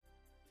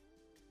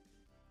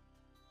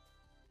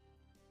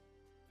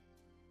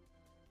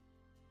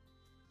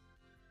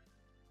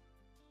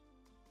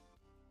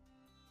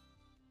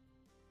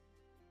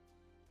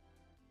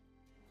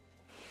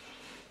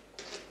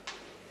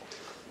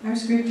Our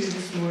scripture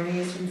this morning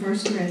is from 1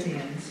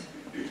 Corinthians.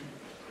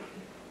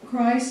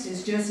 Christ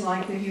is just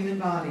like the human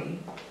body.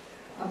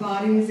 A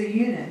body is a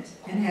unit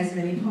and has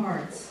many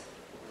parts.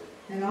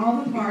 And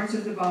all the parts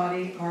of the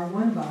body are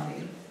one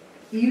body,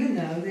 even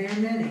though they are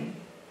many.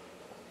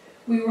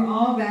 We were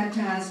all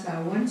baptized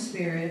by one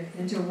Spirit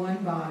into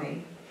one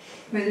body,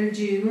 whether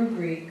Jew or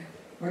Greek,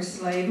 or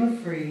slave or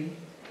free,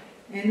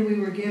 and we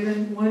were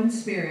given one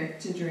Spirit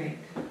to drink.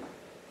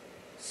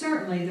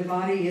 Certainly the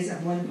body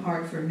isn't one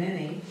part for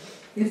many.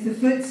 If the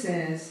foot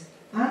says,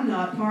 "I'm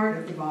not part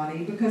of the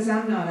body because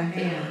I'm not a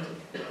hand,"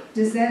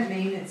 does that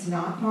mean it's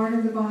not part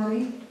of the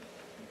body?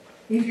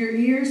 If your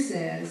ear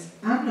says,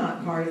 "I'm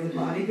not part of the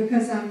body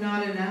because I'm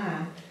not an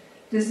eye,"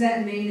 does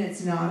that mean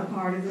it's not a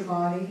part of the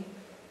body?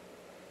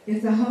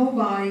 If the whole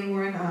body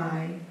were an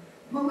eye,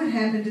 what would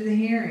happen to the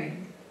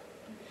hearing?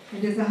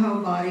 And if the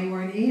whole body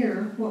were an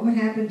ear, what would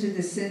happen to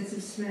the sense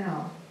of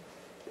smell?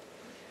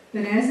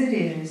 But as it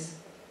is,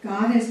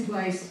 God has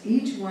placed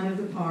each one of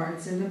the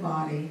parts in the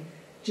body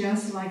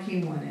just like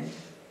He wanted.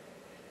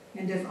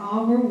 And if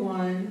all were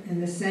one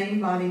and the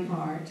same body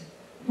part,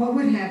 what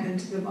would happen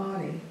to the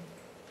body?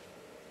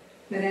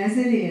 But as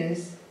it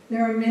is,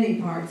 there are many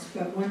parts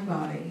but one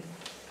body.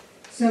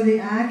 So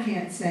the eye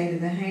can't say to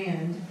the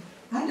hand,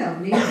 "I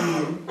don't need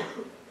you."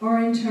 Or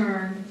in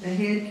turn, the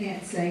head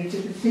can't say to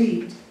the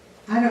feet,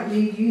 "I don't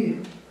need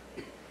you."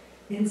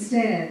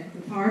 Instead,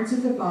 the parts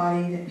of the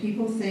body that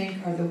people think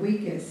are the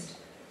weakest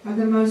are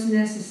the most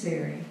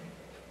necessary.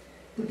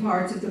 The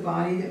parts of the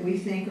body that we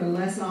think are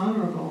less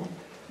honorable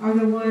are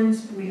the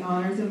ones we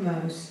honor the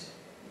most.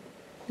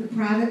 The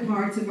private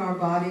parts of our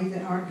body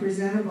that aren't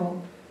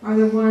presentable are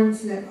the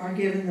ones that are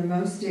given the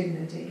most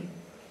dignity.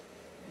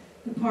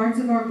 The parts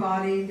of our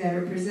body that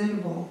are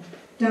presentable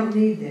don't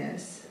need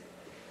this.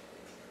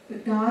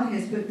 But God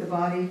has put the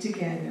body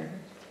together,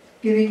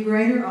 giving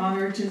greater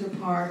honor to the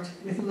part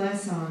with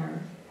less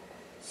honor,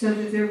 so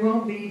that there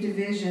won't be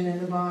division in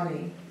the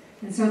body,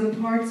 and so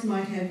the parts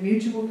might have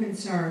mutual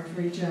concern for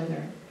each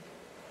other.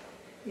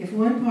 If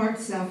one part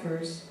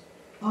suffers,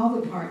 all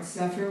the parts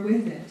suffer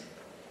with it.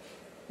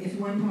 If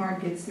one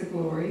part gets the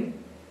glory,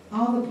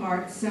 all the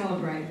parts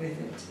celebrate with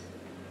it.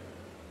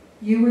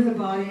 You are the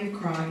body of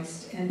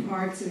Christ and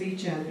parts of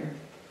each other.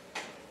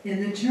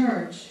 In the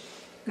church,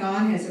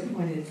 God has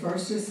appointed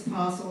first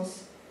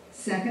apostles,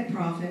 second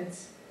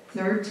prophets,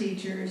 third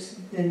teachers,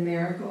 then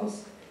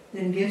miracles,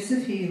 then gifts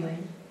of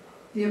healing,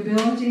 the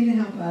ability to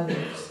help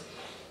others,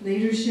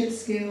 leadership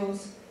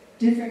skills,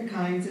 different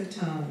kinds of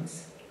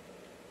tongues.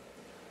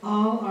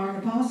 All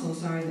aren't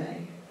apostles, are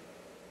they?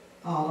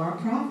 All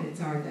aren't prophets,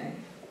 are they?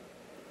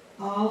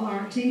 All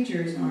aren't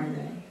teachers, are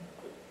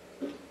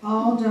they?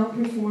 All don't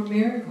perform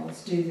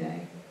miracles, do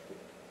they?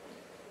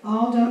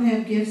 All don't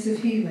have gifts of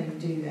healing,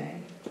 do they?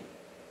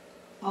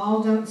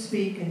 All don't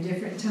speak in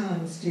different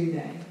tongues, do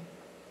they?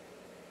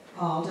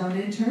 All don't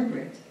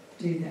interpret,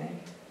 do they?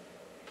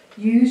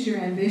 Use your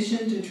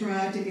ambition to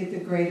try to get the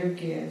greater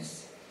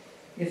gifts,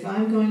 if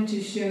I'm going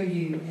to show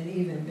you an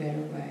even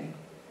better way.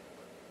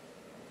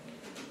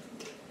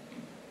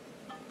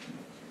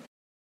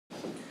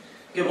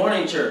 Good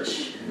morning,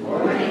 church. Good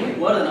morning.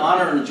 What an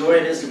honor and joy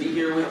it is to be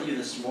here with you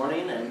this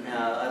morning, and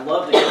I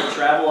love to get to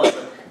travel.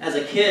 As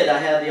a kid, I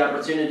had the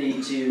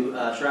opportunity to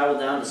travel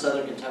down to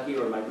southern Kentucky,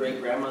 where my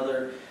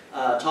great-grandmother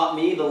taught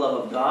me the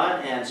love of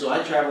God, and so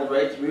I traveled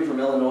right through from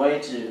Illinois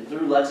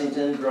through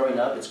Lexington growing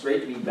up. It's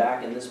great to be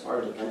back in this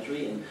part of the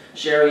country and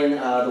sharing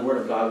the Word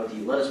of God with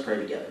you. Let us pray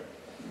together.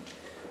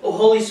 Oh,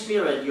 Holy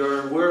Spirit,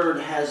 your Word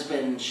has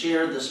been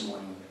shared this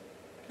morning.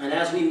 And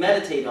as we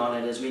meditate on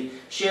it, as we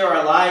share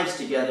our lives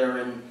together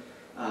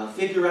and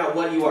figure out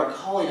what you are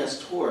calling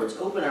us towards,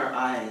 open our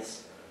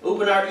eyes,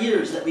 open our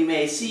ears that we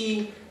may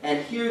see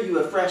and hear you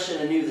afresh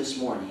and anew this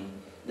morning,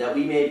 that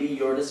we may be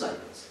your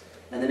disciples.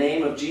 In the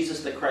name of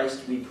Jesus the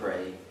Christ we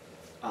pray.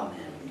 Amen.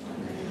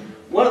 Amen.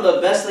 One of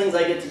the best things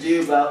I get to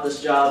do about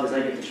this job is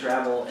I get to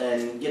travel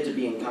and get to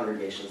be in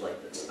congregations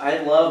like this. I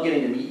love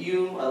getting to meet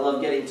you. I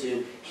love getting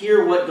to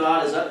hear what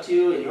God is up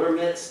to in your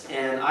midst,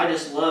 and I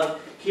just love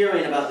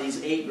hearing about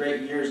these 8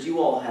 great years you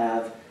all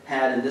have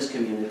had in this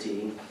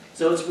community.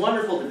 So it's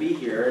wonderful to be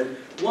here.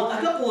 And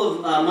a couple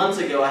of months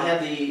ago, I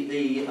had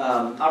the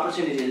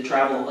opportunity to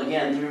travel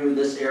again through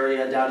this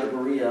area down to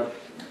Berea.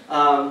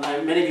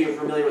 Many of you are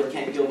familiar with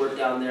Kent Gilbert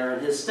down there,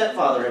 and his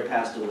stepfather had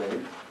passed away.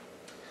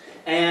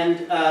 And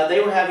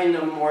they were having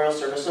a memorial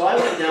service, so I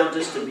went down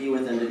just to be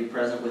with him, to be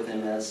present with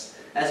him as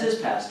his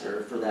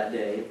pastor for that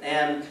day.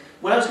 And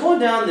when I was going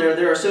down there,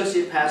 their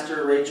associate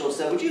pastor, Rachel,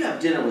 said, "Would you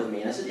have dinner with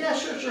me?" And I said, "Yeah,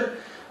 sure."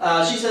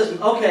 She says,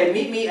 "Okay,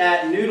 meet me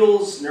at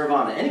Noodles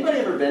Nirvana." Anybody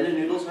ever been to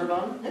Noodles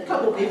Nirvana? A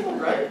couple people,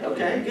 right?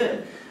 Okay,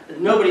 good.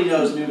 Nobody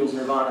knows Noodles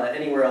Nirvana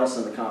anywhere else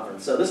in the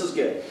conference, so this is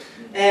good.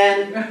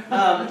 And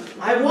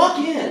I walk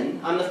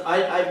in,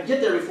 I get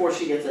there before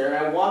she gets there,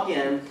 and I walk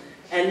in,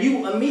 and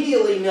you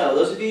immediately know,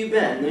 those of you who've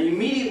been, you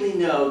immediately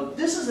know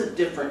this is a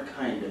different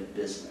kind of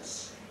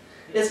business.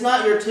 It's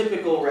not your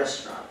typical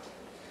restaurant.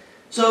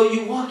 So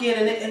you walk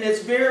in, and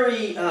it's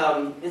very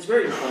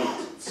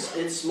quaint.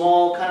 It's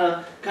small,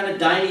 kind of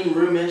dining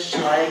roomish,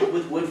 like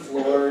with wood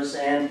floors,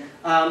 and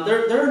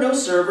there are no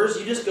servers.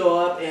 You just go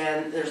up,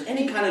 and there's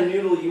any kind of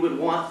noodle you would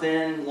want,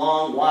 thin,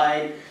 long,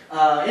 wide,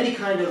 any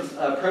kind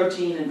of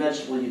protein and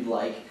vegetable you'd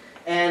like.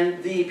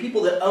 And the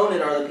people that own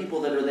it are the people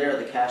that are there at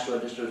the cash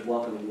registers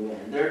welcoming you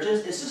in. It's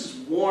just this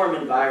warm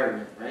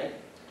environment, right?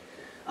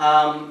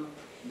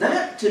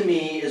 That to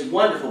me is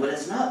wonderful, but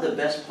it's not the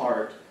best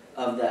part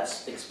of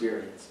that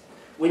experience.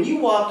 When you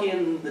walk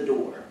in the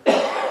door,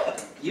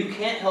 you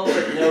can't help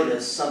but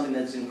notice something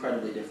that's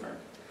incredibly different.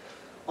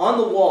 On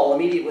the wall,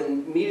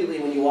 immediately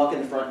when you walk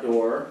in the front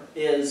door,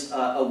 is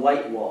a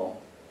white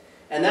wall.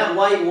 And that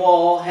white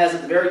wall has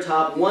at the very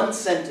top one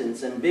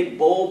sentence in big,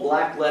 bold,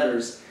 black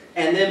letters,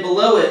 and then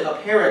below it, a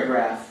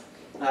paragraph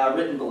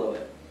written below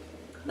it.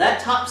 That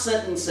top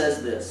sentence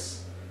says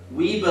this: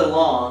 "We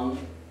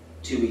belong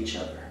to each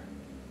other."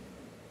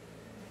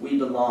 We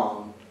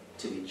belong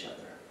to each other.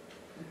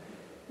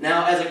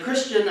 Now, as a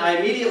Christian, I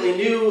immediately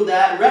knew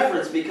that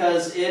reference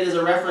because it is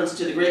a reference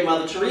to the great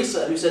Mother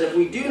Teresa, who said, if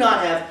we do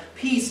not have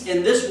peace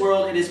in this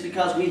world, it is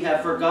because we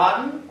have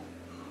forgotten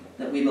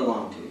that we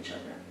belong to each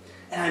other.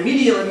 And I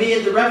immediately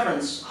made the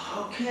reference,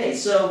 okay,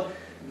 so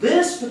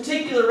this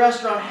particular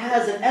restaurant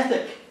has an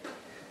ethic.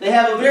 They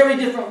have a very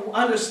different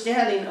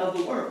understanding of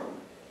the world.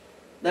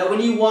 That when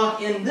you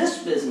walk in this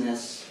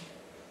business,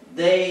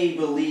 they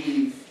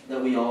believe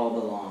that we all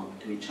belong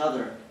to each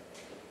other.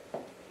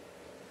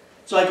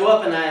 So I go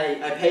up and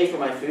I pay for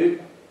my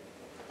food,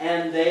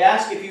 and they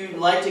ask if you'd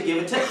like to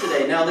give a tip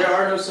today. Now, there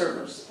are no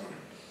servers.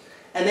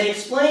 And they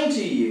explain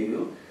to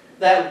you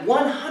that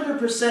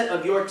 100%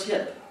 of your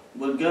tip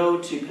would go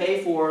to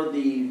pay for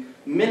the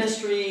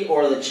ministry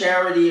or the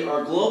charity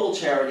or global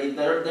charity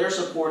that they're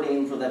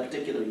supporting for that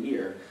particular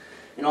year.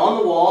 And on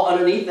the wall,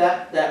 underneath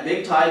that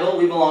big title,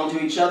 "We Belong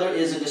to Each Other,"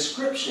 is a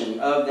description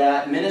of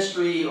that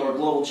ministry or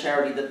global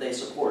charity that they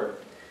support.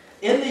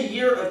 In the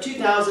year of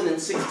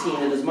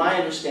 2016, it is my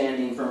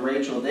understanding from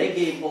Rachel, they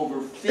gave over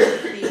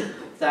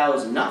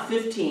 $50,000, not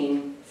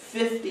 15,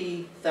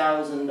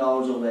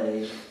 $50,000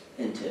 away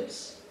in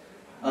tips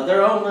of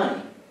their own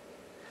money.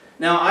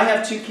 Now, I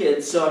have 2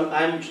 kids, so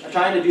I'm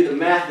trying to do the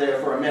math there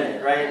for a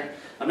minute, right?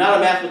 I'm not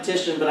a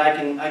mathematician, but I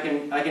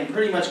can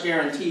pretty much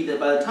guarantee that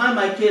by the time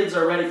my kids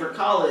are ready for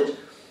college,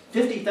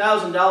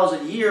 $50,000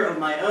 a year of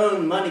my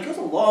own money goes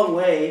a long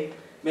way.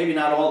 Maybe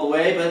not all the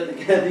way, but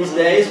these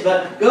days,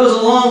 but goes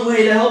a long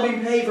way to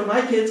helping pay for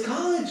my kids'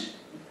 college.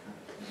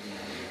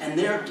 And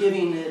they're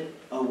giving it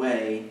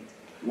away.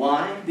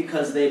 Why?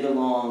 Because they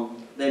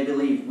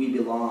believe we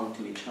belong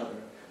to each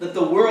other. That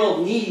the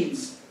world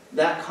needs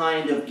that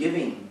kind of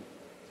giving,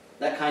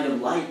 that kind of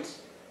light,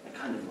 that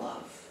kind of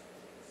love.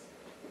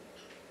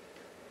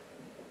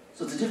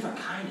 So it's a different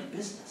kind of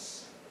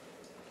business.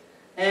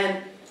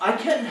 And I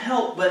couldn't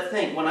help but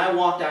think when I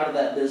walked out of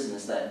that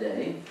business that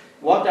day,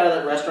 walked out of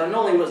that restaurant,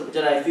 not only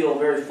did I feel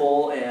very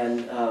full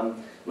and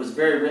was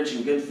very rich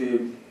in good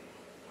food,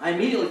 I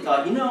immediately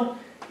thought,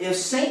 if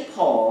St.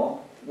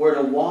 Paul were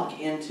to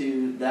walk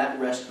into that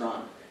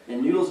restaurant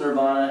in Noodles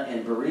Nirvana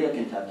in Berea,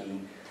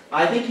 Kentucky,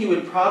 I think he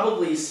would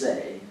probably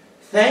say,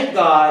 "Thank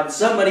God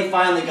somebody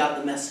finally got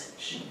the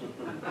message."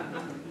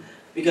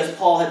 Because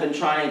Paul had been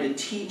trying to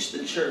teach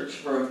the church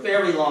for a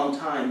very long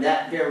time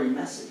that very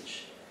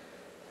message.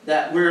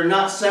 That we're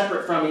not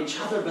separate from each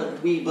other,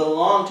 but we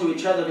belong to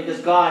each other because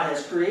God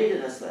has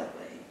created us that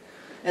way.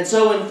 And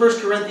so in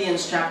 1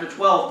 Corinthians chapter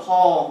 12,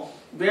 Paul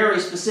very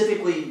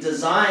specifically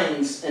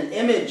designs an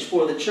image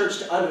for the church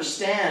to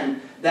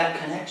understand that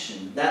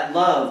connection, that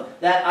love,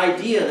 that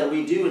idea that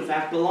we do in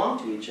fact belong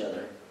to each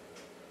other.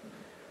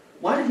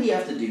 Why did he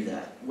have to do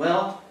that?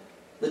 Well,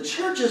 the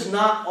church is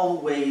not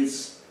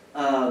always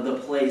the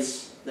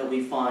place that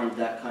we find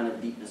that kind of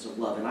deepness of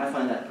love, and I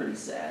find that pretty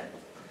sad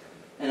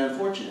and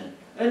unfortunate.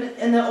 And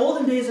in the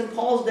olden days, in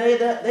Paul's day,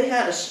 that they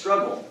had a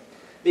struggle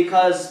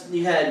because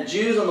you had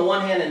Jews on the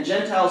one hand and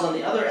Gentiles on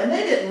the other, and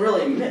they didn't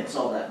really mix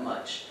all that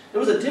much. It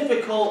was a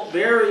difficult,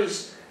 very,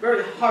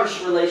 very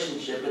harsh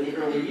relationship in the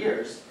early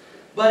years.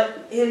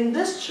 But in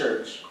this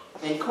church,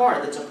 in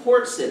Corinth, it's a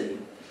port city,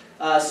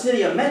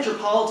 a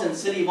metropolitan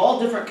city of all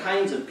different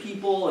kinds of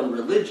people and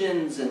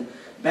religions and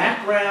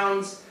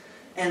backgrounds.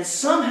 And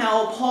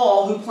somehow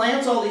Paul, who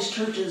plants all these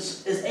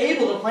churches, is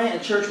able to plant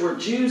a church where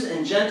Jews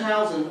and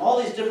Gentiles and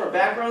all these different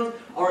backgrounds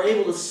are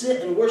able to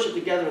sit and worship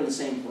together in the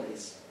same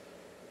place.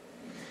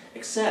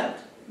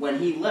 Except when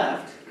he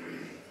left,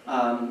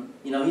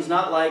 he's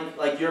not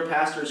like your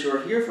pastors who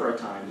are here for a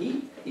time.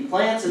 He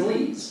plants and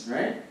leaves,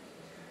 right?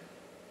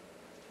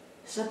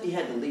 Except he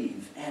had to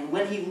leave. And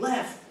when he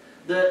left,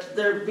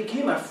 there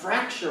became a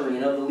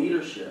fracturing of the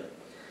leadership.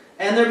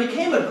 And there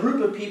became a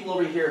group of people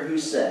over here who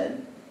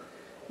said,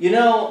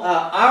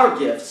 our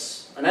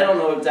gifts, and I don't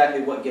know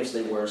exactly what gifts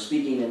they were,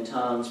 speaking in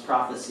tongues,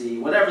 prophecy,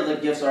 whatever the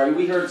gifts are,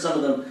 we heard some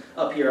of them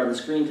up here on the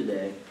screen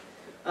today.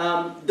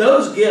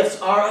 Those gifts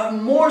are of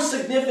more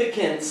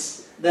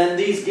significance than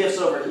these gifts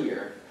over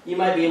here. You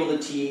might be able to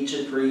teach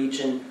and preach,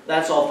 and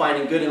that's all fine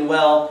and good and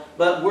well,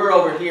 but we're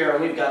over here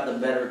and we've got the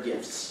better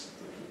gifts.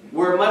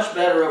 We're much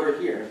better over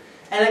here.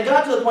 And it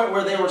got to the point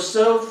where they were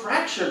so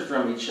fractured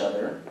from each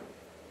other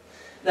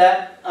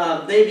that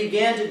they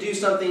began to do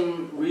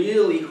something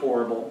really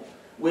horrible,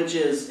 which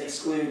is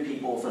exclude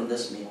people from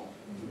this meal.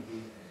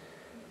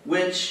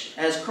 Which,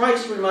 as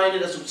Christ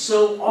reminded us,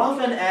 so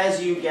often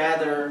as you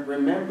gather,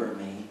 remember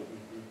me,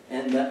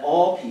 and that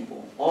all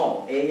people,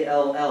 all,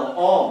 A-L-L,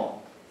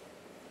 all,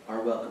 are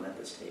welcome at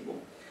this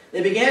table.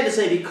 They began to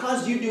say,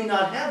 because you do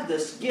not have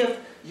this gift,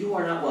 you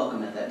are not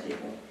welcome at that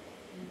table.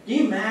 Can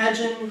you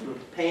imagine,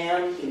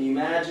 Pam, can you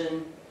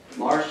imagine,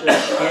 Marcia,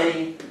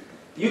 Eddie,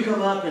 you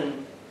come up and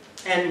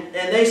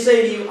they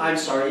say to you, I'm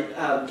sorry,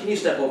 can you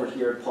step over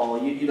here,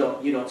 Paul? You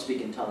don't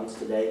speak in tongues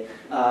today.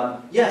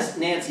 Yes,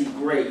 Nancy,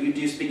 great. You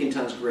do speak in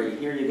tongues, great.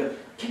 Here you go.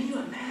 Can you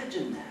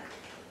imagine that?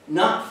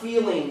 Not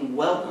feeling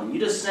welcome. You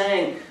just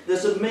sang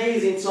this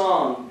amazing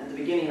song at the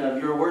beginning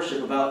of your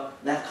worship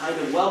about that kind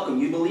of welcome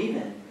you believe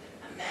in.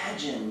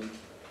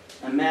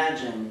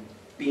 Imagine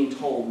being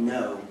told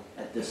no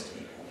at this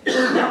table.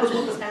 And that was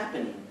what was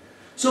happening.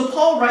 So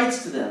Paul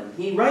writes to them.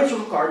 He writes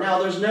from a card. Now,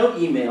 there's no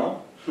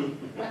email.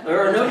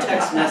 There are no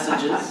text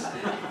messages.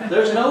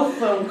 There's no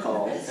phone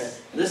calls.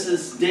 This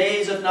is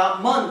days, if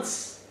not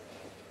months,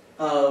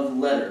 of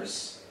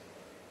letters.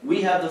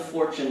 We have the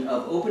fortune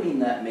of opening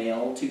that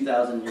mail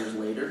 2,000 years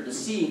later to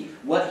see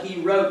what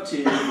he wrote to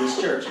this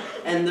church.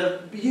 And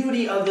the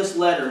beauty of this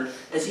letter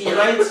is he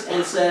writes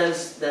and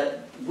says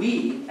that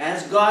we,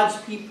 as God's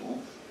people,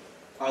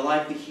 are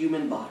like the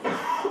human body.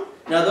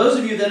 Now, those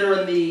of you that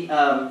are in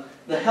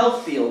the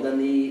health field and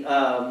the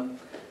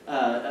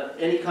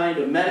any kind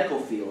of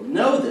medical field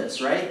know this,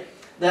 right?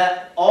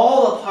 That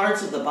all the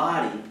parts of the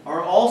body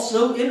are all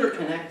so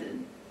interconnected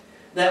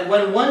that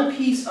when one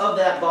piece of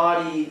that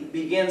body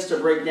begins to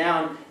break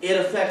down, it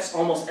affects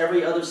almost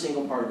every other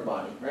single part of the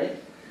body, right?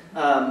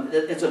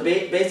 It's a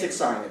basic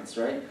science,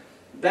 right?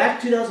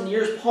 Back 2,000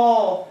 years,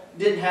 Paul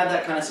didn't have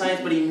that kind of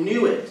science, but he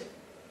knew it.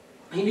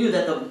 He knew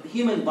that the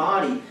human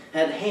body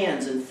had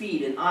hands and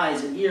feet and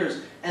eyes and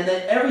ears, and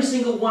that every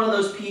single one of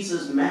those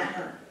pieces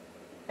matter.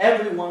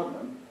 Every one of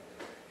them.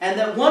 And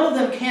that one of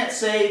them can't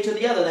say to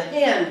the other. The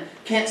hand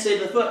can't say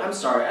to the foot, I'm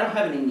sorry, I don't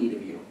have any need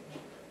of you.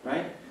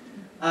 Right?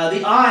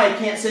 The eye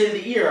can't say to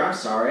the ear, I'm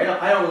sorry,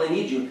 I don't really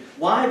need you.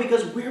 Why?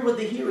 Because where would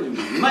the hearing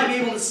be? You might be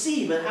able to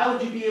see, but how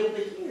would you be able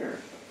to hear?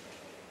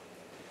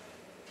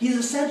 He's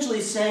essentially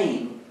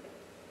saying,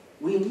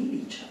 we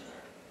need each other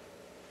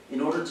in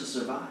order to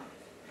survive.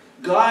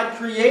 God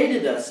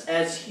created us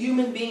as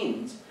human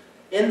beings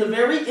in the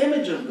very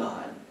image of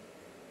God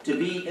to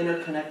be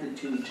interconnected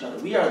to each other.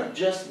 We are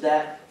just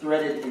that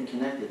threaded and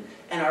connected.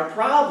 And our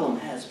problem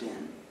has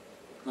been,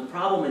 the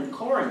problem in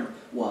Corinth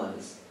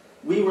was,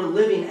 we were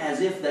living as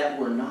if that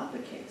were not the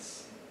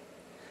case.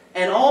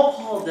 And all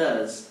Paul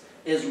does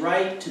is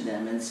write to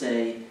them and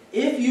say,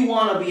 if you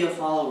want to be a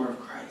follower of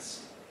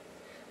Christ,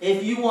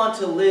 if you want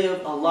to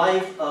live a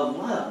life of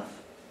love,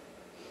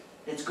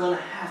 it's going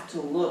to have to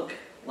look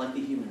like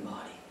the human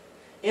body.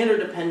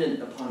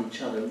 Interdependent upon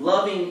each other,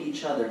 loving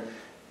each other,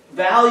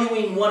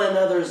 valuing one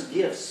another's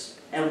gifts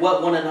and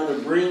what one another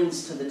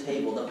brings to the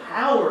table. The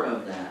power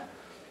of that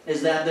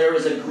is that there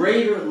is a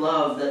greater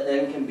love that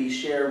then can be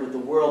shared with the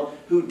world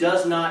who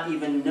does not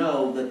even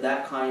know that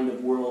that kind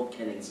of world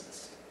can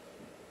exist.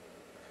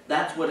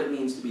 That's what it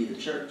means to be the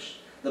church,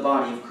 the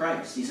body of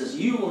Christ. He says,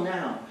 you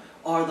now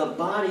are the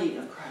body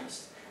of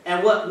Christ.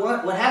 And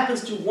what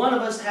happens to one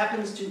of us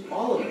happens to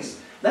all of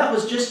us. That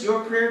was just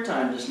your prayer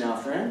time just now,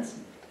 friends.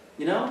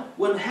 You know,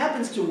 what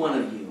happens to one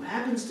of you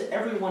happens to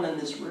everyone in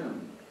this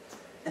room.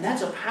 And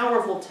that's a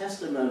powerful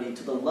testimony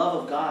to the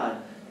love of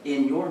God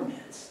in your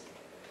midst.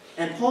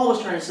 And Paul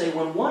was trying to say,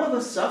 when one of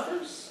us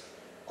suffers,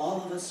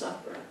 all of us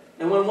suffer.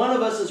 And when one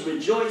of us is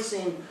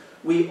rejoicing,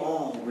 we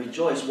all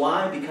rejoice.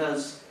 Why?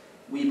 Because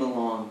we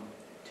belong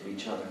to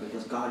each other.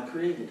 Because God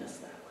created us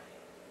that way.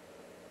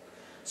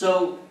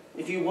 So,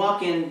 if you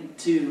walk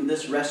into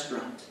this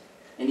restaurant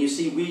and you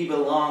see we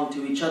belong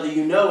to each other,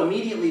 you know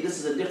immediately this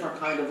is a different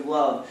kind of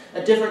love,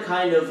 a different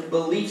kind of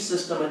belief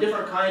system, a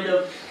different kind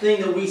of thing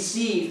that we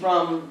see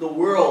from the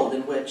world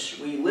in which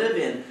we live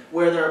in,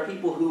 where there are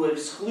people who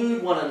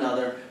exclude one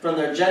another from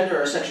their gender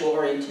or sexual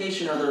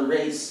orientation or their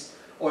race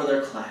or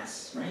their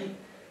class, right?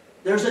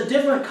 There's a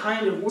different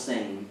kind of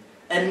thing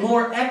and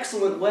more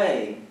excellent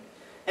way.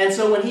 And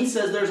so when he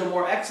says there's a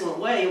more excellent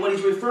way, what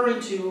he's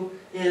referring to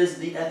is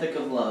the ethic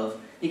of love.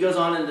 He goes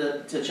on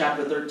into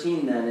chapter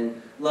 13 then,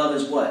 and love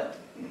is what?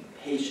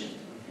 Patient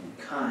and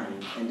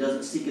kind and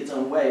doesn't seek its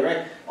own way,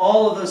 right?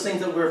 All of those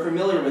things that we're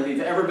familiar with. If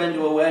you've ever been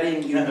to a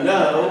wedding, you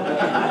know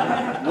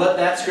what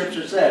that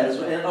scripture says,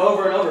 and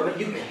over. But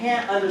you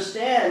can't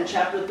understand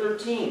chapter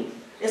 13.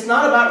 It's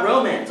not about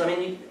romance. I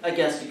mean, I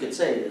guess you could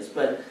say it is,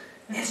 but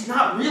it's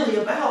not really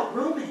about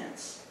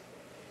romance.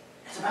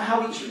 It's about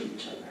how we treat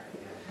each other.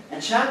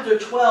 And chapter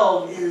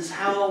 12 is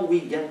how we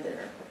get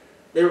there.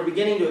 They were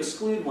beginning to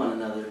exclude one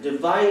another,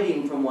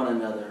 dividing from one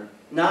another,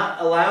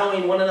 not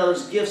allowing one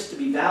another's gifts to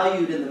be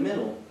valued in the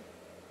middle.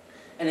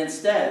 And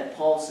instead,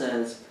 Paul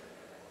says,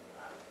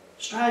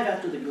 strive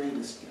after the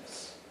greatest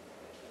gifts.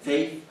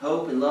 Faith,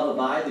 hope, and love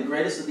abide. The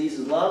greatest of these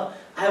is love.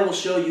 I will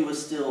show you a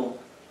still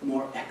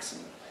more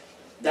excellent way.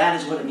 That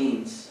is what it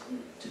means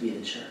to be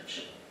the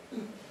church.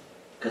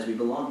 Because we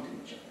belong to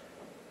each other.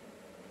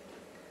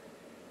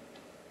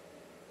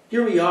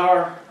 Here we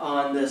are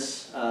on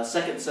this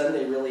second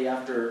Sunday, really,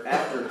 after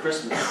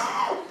Christmas,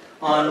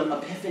 on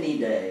Epiphany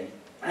Day.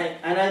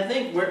 And I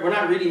think we're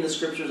not reading the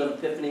scriptures of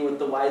Epiphany with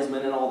the wise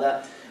men and all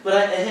that,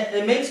 but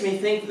it makes me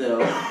think, though,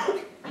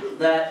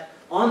 that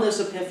on this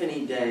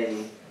Epiphany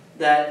Day,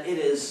 that it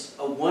is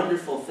a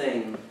wonderful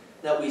thing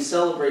that we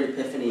celebrate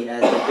Epiphany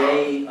as a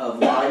day of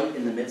light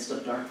in the midst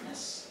of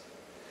darkness.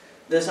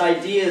 This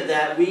idea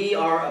that we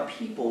are a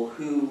people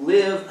who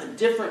live a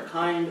different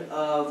kind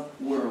of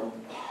world,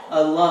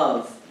 a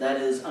love that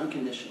is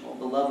unconditional,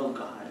 the love of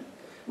God.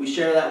 We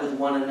share that with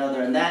one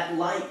another, and that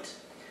light,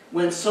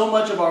 when so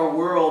much of our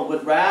world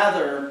would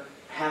rather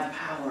have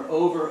power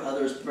over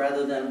others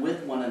rather than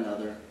with one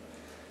another,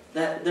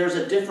 that there's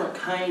a different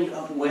kind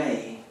of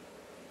way.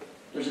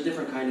 There's a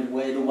different kind of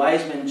way. The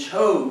wise men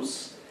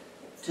chose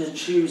to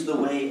choose the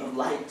way of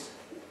light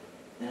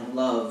and of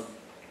love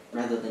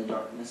rather than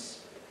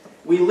darkness.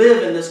 We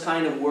live in this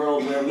kind of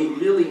world where we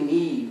really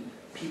need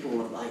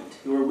people of light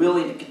who are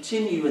willing to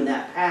continue in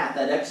that path,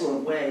 that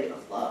excellent way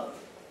of love.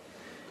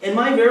 In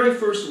my very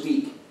first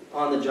week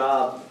on the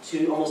job,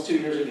 almost 2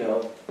 years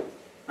ago,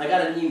 I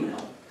got an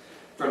email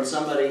from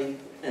somebody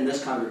in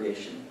this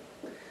congregation.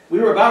 We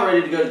were about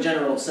ready to go to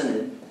General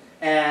Synod,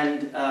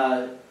 and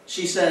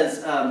she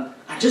says,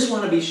 I just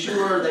want to be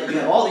sure that you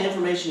have all the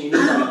information you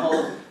need on the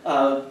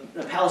whole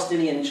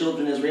Palestinian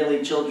children,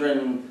 Israeli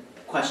children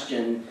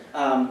question.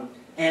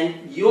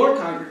 And your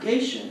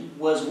congregation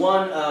was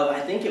one of, I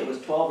think it was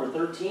 12 or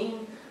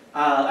 13,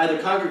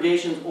 either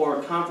congregations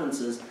or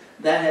conferences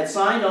that had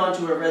signed on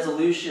to a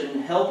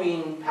resolution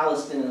helping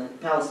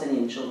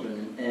Palestinian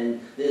children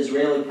in the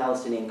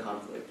Israeli-Palestinian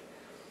conflict.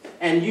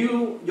 And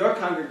your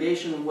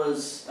congregation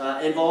was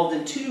involved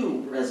in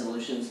 2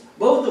 resolutions,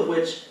 both of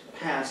which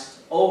passed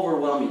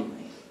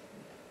overwhelmingly.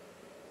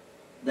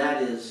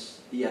 That is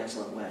the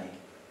excellent way,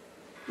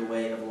 the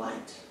way of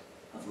light,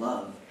 of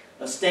love,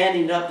 of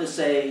standing up to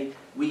say,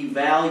 we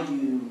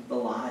value the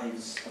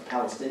lives of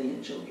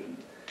Palestinian children.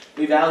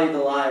 We value the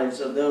lives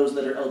of those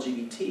that are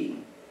LGBT.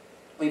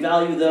 We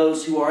value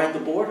those who are at the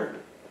border.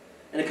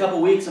 In a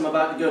couple weeks, I'm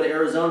about to go to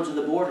Arizona to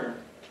the border.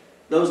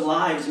 Those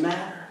lives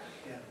matter.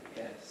 Yeah.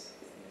 Yes.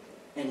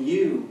 And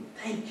you,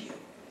 thank you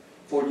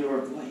for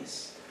your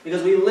voice.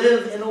 Because we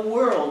live in a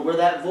world where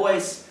that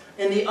voice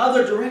in the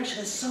other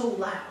direction is so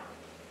loud.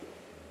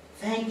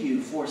 Thank you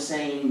for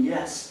saying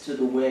yes to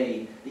the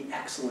way, the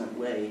excellent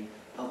way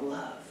of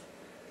love.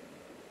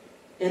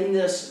 In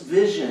this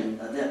vision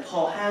that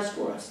Paul has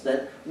for us,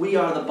 that we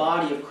are the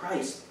body of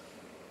Christ,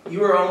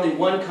 you are only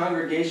one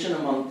congregation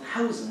among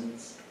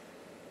thousands.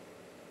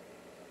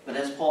 But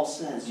as Paul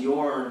says,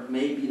 your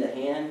may be the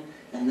hand,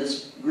 and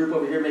this group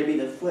over here may be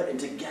the foot, and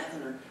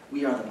together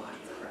we are the body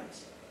of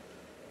Christ.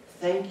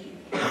 Thank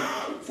you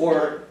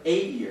for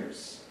 8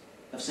 years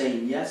of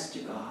saying yes to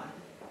God,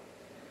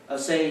 of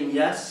saying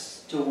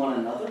yes to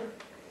one another,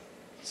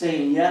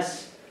 saying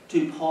yes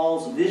to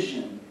Paul's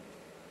vision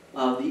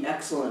of the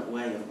excellent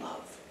way of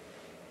love.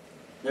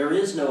 There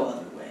is no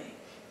other way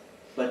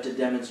but to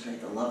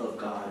demonstrate the love of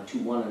God to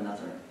one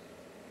another.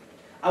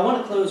 I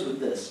want to close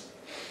with this.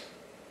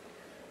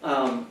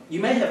 You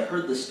may have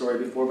heard this story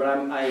before, but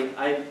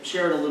I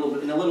share it a little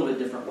bit in a little bit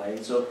different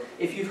way. So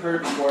if you've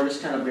heard it before,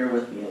 just kind of bear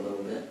with me a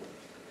little bit.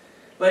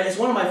 But it's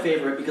one of my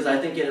favorite because I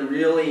think it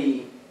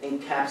really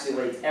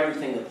encapsulates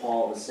everything that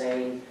Paul was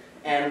saying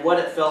and what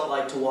it felt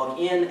like to walk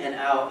in and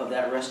out of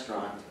that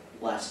restaurant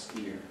last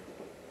year.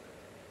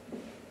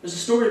 There's a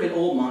story of an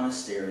old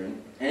monastery,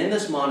 and in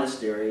this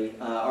monastery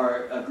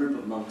are a group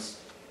of monks.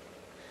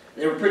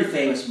 They were pretty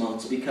famous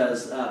monks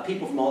because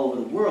people from all over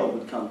the world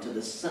would come to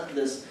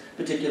this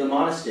particular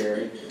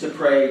monastery to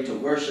pray, to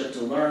worship,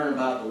 to learn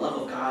about the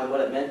love of God,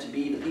 what it meant to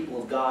be the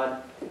people of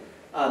God.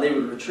 They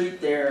would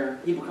retreat there.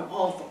 People come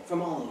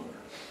from all over.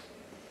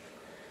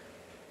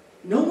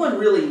 No one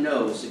really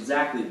knows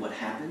exactly what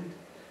happened,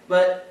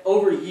 but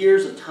over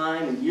years of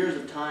time and years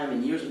of time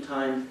and years of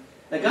time,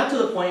 it got to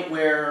the point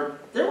where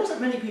there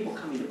wasn't many people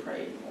coming to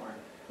pray anymore.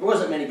 There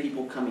wasn't many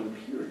people coming,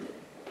 period.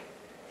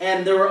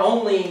 And there were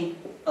only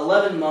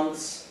 11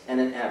 monks and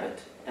an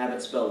abbot.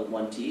 Abbot spelled with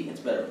 1 T. It's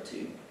better with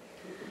 2.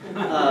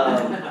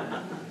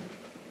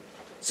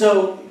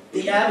 So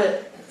the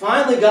abbot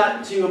finally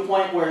got to a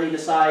point where he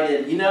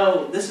decided,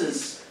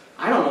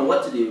 I don't know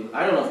what to do.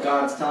 I don't know if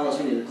God's telling us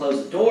we need to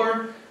close the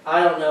door.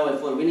 I don't know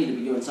if we need to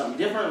be doing something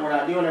different. We're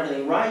not doing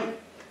everything right.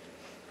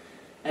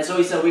 And so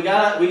he said, we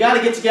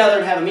gotta get together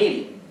and have a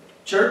meeting.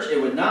 Church,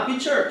 it would not be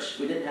church.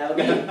 We didn't have a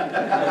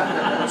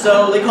meeting.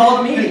 So they called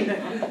a meeting.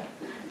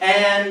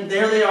 And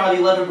there they are, the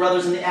 11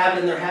 brothers and the abbot,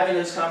 and they're having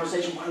this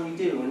conversation. What do we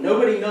do? And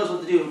nobody knows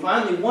what to do. And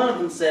finally, one of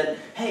them said,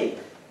 hey,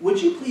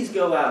 would you please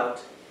go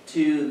out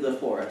to the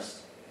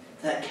forest,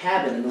 that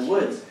cabin in the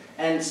woods,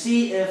 and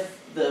see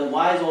if the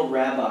wise old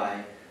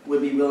rabbi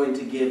would be willing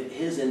to give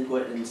his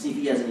input and see if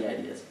he has any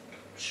ideas.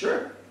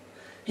 Sure.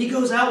 He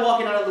goes out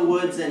walking out of the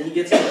woods, and he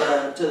gets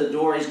to the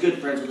door. He's good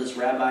friends with this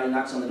rabbi. He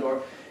knocks on the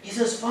door. He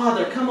says,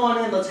 "Father, come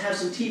on in. Let's have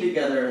some tea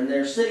together." And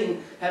they're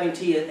sitting having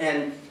tea,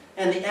 and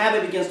the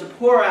abbot begins to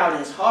pour out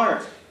his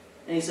heart.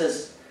 And he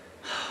says,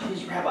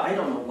 "Rabbi, we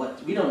don't know what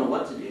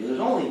to do. There's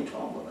only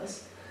 12 of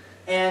us.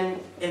 And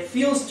it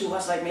feels to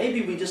us like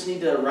maybe we just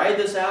need to ride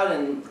this out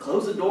and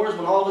close the doors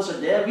when all of us are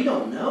dead. We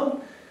don't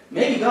know.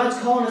 Maybe God's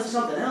calling us to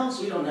something else.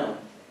 We don't know.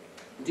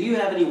 Do you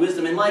have any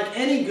wisdom?" And like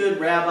any good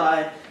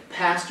rabbi,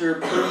 pastor,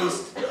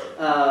 priest,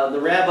 the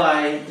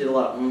rabbi did a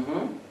lot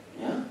of,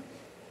 yeah.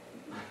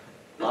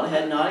 A lot of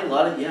head nodding, a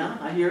lot of, yeah,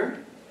 I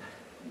hear.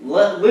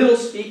 Little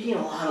speaking,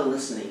 a lot of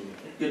listening.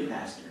 Good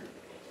pastor.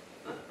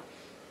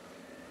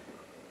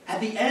 At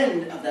the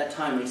end of that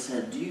time, he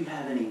said, "Do you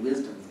have any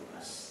wisdom for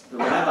us?" The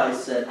rabbi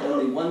said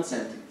only one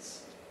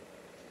sentence.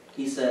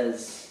 He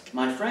says,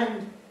 "My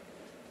friend,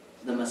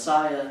 the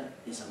Messiah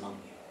is among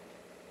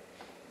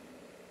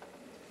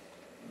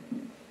you."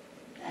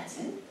 That's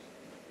it.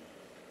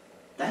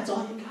 That's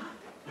all you got.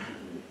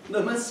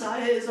 The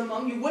Messiah is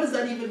among you. What does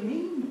that even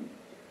mean?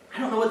 I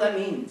don't know what that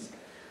means.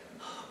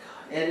 Oh,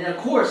 God. And of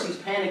course, he's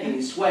panicking,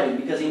 he's sweating,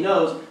 because he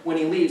knows when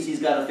he leaves,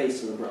 he's got to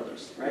face the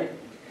brothers, right?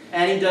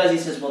 And he does. He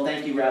says, "Well,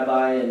 thank you,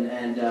 Rabbi,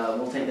 and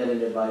we'll take that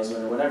into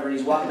advisement," or whatever. And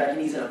he's walking back, and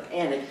he's in a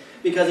panic,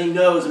 because he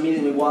knows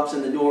immediately when he walks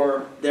in the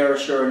door, there,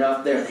 sure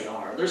enough, there they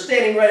are. They're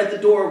standing right at the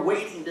door,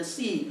 waiting to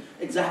see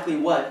exactly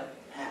what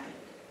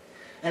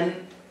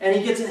happened. And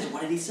he gets in and says,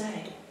 "What did he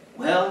say?"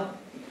 Well,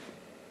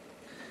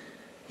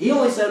 he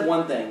only said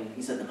one thing.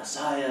 He said, "The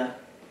Messiah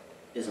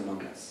is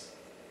among us."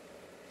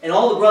 And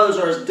all the brothers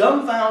are as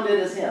dumbfounded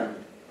as him.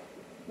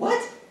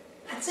 What?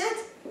 That's it?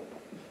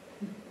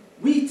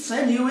 We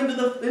send you into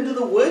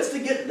the woods to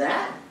get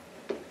that?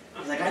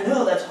 He's like, "I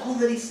know, that's all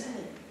that he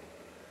said."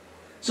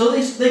 So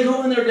they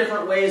go in their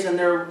different ways, and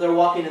they're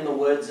walking in the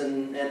woods,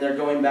 and they're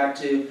going back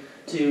to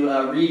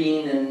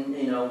reading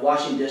and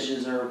washing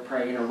dishes or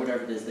praying or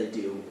whatever it is they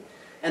do.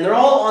 And they're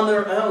all on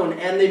their own,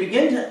 and they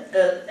begin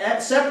to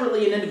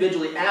separately and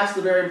individually ask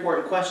the very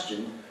important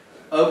question.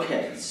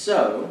 Okay,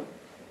 so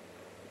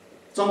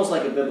it's almost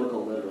like a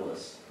biblical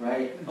literalist,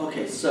 right?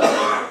 Okay, so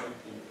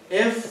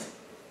if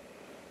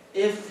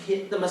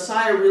the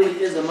Messiah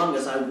really is among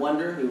us, I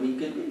wonder who he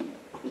could be.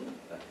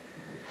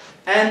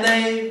 And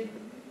they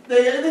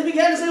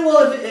began to say,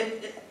 well,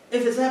 if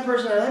it's that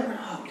person or that person,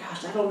 oh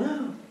gosh, I don't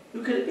know.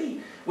 Who could it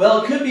be?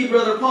 Well, it could be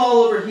Brother Paul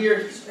over here.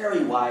 He's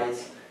very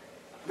wise,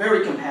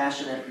 very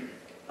compassionate.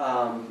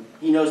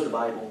 He knows the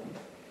Bible.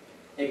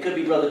 It could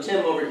be Brother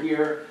Tim over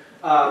here.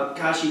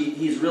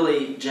 He's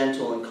really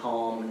gentle and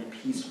calm and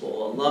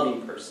peaceful, a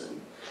loving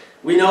person.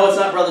 We know it's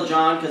not Brother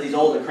John because he's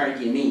old and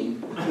cranky and mean.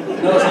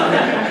 No, it's not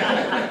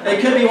him.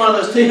 It could be one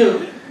of those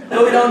two.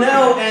 No, we don't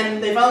know.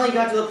 And they finally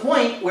got to the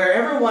point where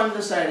everyone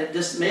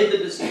made the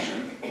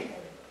decision.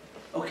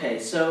 Okay,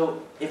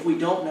 so if we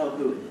don't know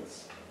who it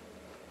is,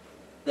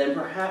 then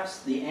perhaps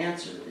the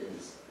answer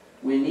is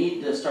we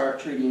need to start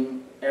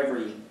treating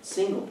every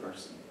single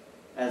person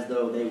as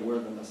though they were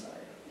the Messiah.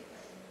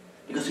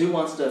 Because who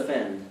wants to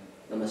offend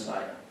the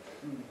Messiah?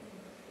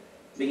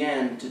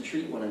 Began to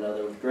treat one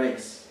another with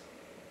grace,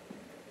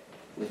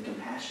 with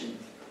compassion,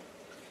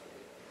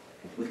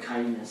 with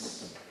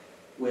kindness,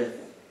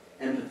 with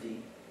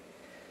empathy.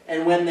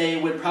 And when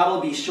they would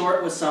probably be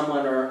short with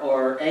someone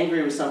or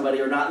angry with somebody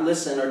or not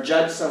listen or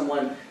judge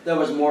someone, there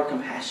was more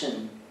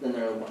compassion than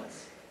there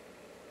was.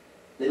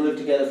 They lived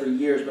together for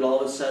years, but all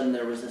of a sudden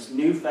there was this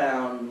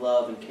newfound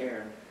love and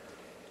care.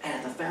 And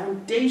at the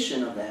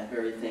foundation of that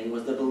very thing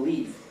was the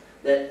belief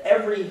that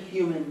every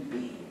human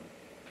being,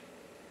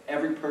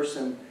 every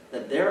person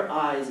that their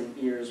eyes and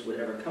ears would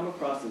ever come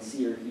across and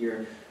see or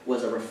hear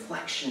was a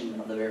reflection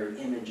of the very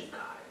image of God.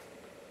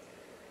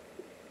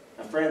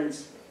 Now,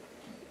 friends,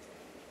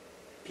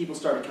 people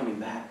started coming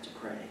back to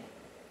pray,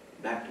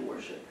 back to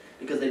worship,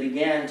 because they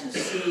began to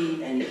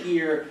see and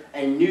hear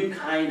a new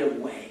kind of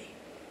way.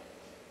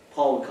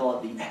 Paul would call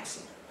it the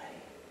excellent way.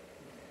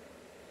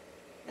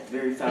 At the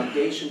very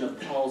foundation of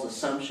Paul's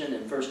assumption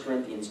in 1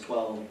 Corinthians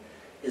 12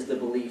 is the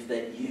belief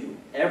that you,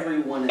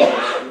 everyone in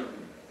this room,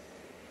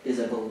 is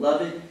a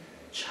beloved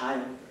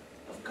child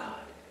of God.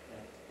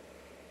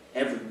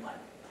 Everyone.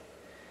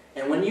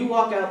 And when you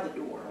walk out the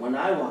door, when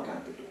I walk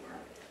out the door,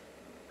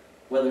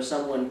 whether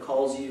someone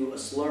calls you a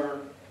slur,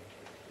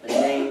 a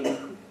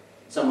name,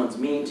 someone's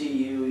mean to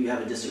you, you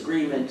have a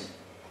disagreement,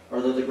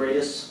 or they're the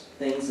greatest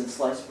things in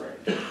sliced bread,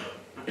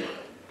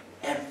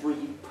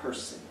 every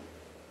person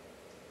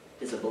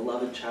is a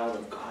beloved child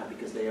of God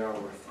because they are a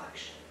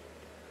reflection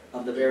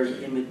of the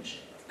very image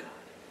of God.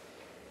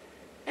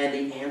 And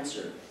the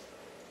answer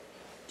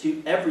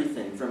to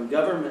everything, from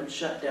government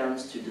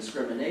shutdowns to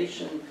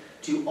discrimination,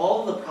 to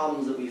all the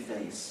problems that we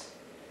face,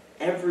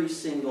 every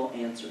single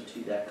answer to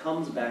that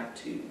comes back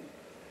to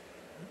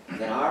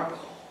that our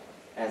call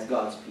as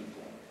God's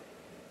people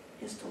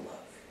is to love,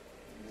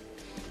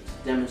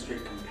 to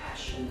demonstrate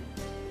compassion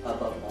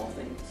above all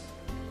things,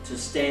 to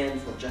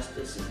stand for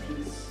justice and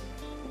peace,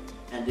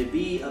 and to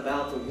be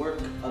about the work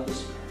of the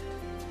Spirit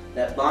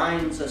that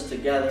binds us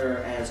together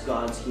as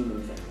God's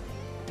human family.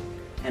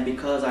 And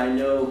because I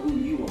know who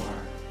you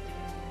are,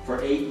 for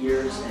 8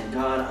 years, and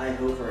God, I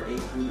hope for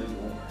 800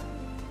 more,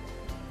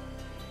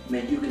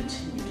 may you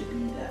continue to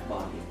be that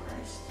body of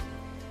Christ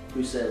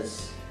who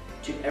says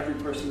to every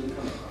person you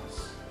come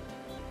across,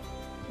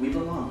 we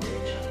belong to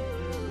each other.